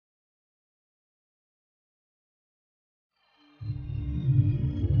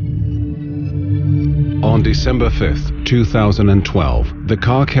On December 5th, 2012, the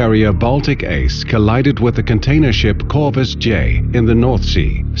car carrier Baltic Ace collided with the container ship Corvus J in the North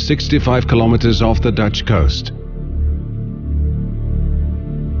Sea, 65 kilometers off the Dutch coast.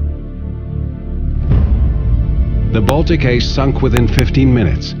 The Baltic Ace sunk within 15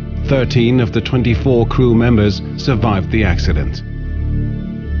 minutes. 13 of the 24 crew members survived the accident.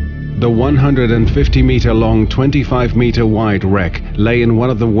 The 150-meter-long, 25-meter-wide wreck lay in one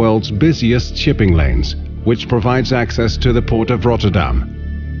of the world's busiest shipping lanes, which provides access to the port of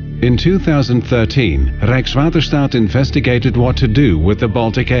Rotterdam. In 2013, Rijkswaterstaat investigated what to do with the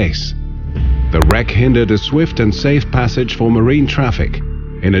Baltic Ace. The wreck hindered a swift and safe passage for marine traffic.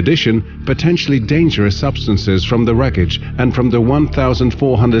 In addition, potentially dangerous substances from the wreckage and from the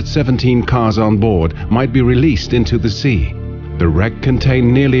 1,417 cars on board might be released into the sea. The wreck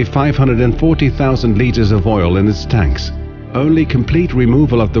contained nearly 540,000 liters of oil in its tanks. Only complete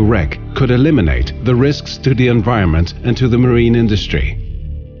removal of the wreck could eliminate the risks to the environment and to the marine industry.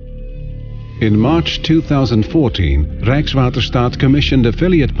 In March 2014, Rijkswaterstaat commissioned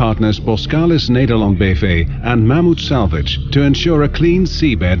affiliate partners Boskalis Nederland BV and Mammoet Salvage to ensure a clean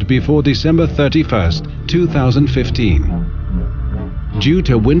seabed before December 31, 2015. Due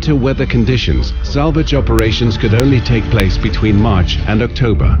to winter weather conditions, salvage operations could only take place between March and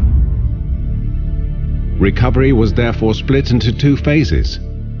October. Recovery was therefore split into two phases.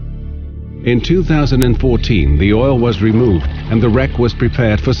 In 2014, the oil was removed and the wreck was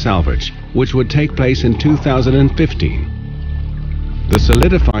prepared for salvage, which would take place in 2015. The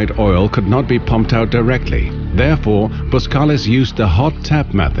solidified oil could not be pumped out directly. Therefore, Boskalis used the hot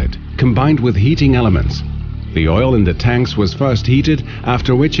tap method, combined with heating elements. The oil in the tanks was first heated,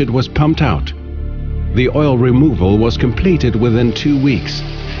 after which it was pumped out. The oil removal was completed within 2 weeks.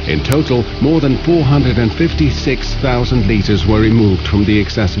 In total, more than 456,000 liters were removed from the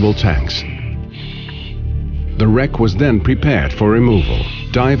accessible tanks. The wreck was then prepared for removal.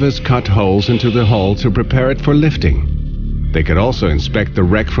 Divers cut holes into the hull to prepare it for lifting. They could also inspect the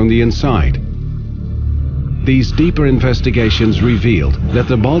wreck from the inside. These deeper investigations revealed that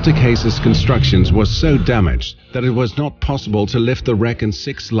the Baltic Ace's constructions was so damaged that it was not possible to lift the wreck in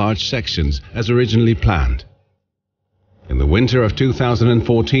 6 large sections as originally planned. In the winter of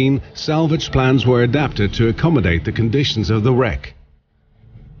 2014, salvage plans were adapted to accommodate the conditions of the wreck.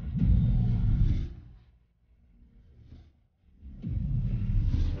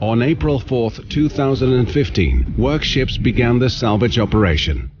 On April 4, 2015, workships began the salvage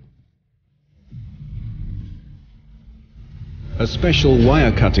operation. A special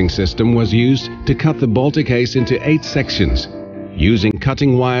wire cutting system was used to cut the Baltic Ace into 8 sections. Using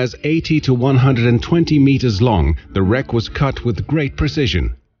cutting wires 80 to 120 meters long, the wreck was cut with great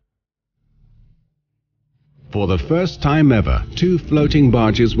precision. For the first time ever, 2 floating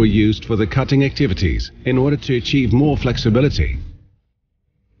barges were used for the cutting activities in order to achieve more flexibility.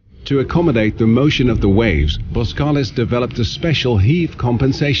 To accommodate the motion of the waves, Boskalis developed a special heave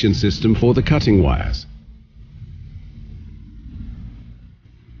compensation system for the cutting wires.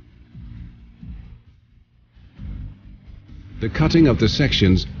 The cutting of the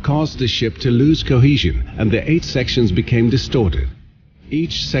sections caused the ship to lose cohesion and the 8 sections became distorted.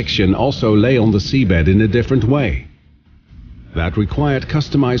 Each section also lay on the seabed in a different way. That required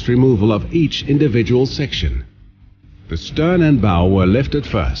customized removal of each individual section. The stern and bow were lifted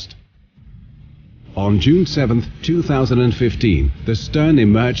first. On June 7, 2015, the stern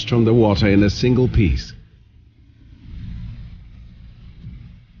emerged from the water in a single piece.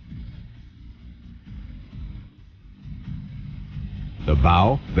 The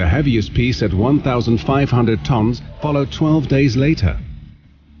bow, the heaviest piece at 1,500 tons, followed 12 days later.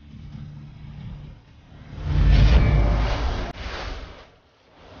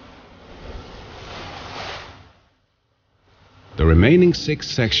 The remaining 6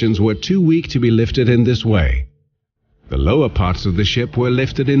 sections were too weak to be lifted in this way. The lower parts of the ship were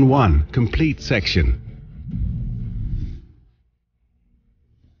lifted in one complete section.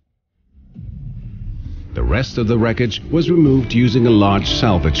 The rest of the wreckage was removed using a large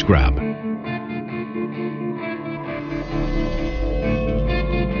salvage grab.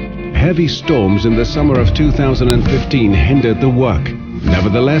 Heavy storms in the summer of 2015 hindered the work.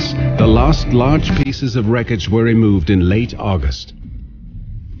 Nevertheless, the last large pieces of wreckage were removed in late August.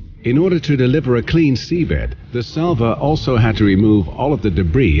 In order to deliver a clean seabed, the salver also had to remove all of the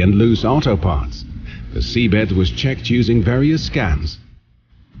debris and loose auto parts. The seabed was checked using various scans.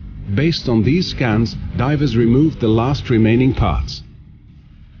 Based on these scans, divers removed the last remaining parts.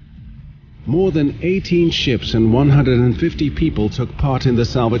 More than 18 ships and 150 people took part in the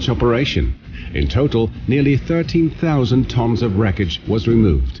salvage operation. In total, nearly 13,000 tons of wreckage was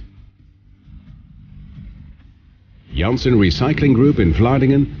removed. Janssen Recycling Group in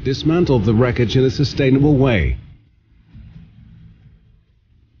Vlaardingen dismantled the wreckage in a sustainable way.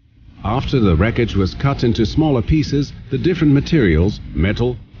 After the wreckage was cut into smaller pieces, the different materials,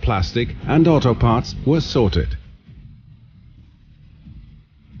 metal, plastic and auto parts, were sorted.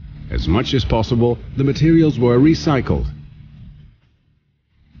 As much as possible, the materials were recycled.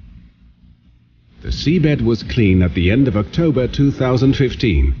 The seabed was clean at the end of October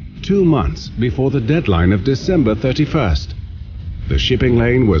 2015, 2 months before the deadline of December 31st. The shipping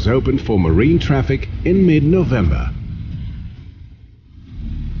lane was opened for marine traffic in mid-November.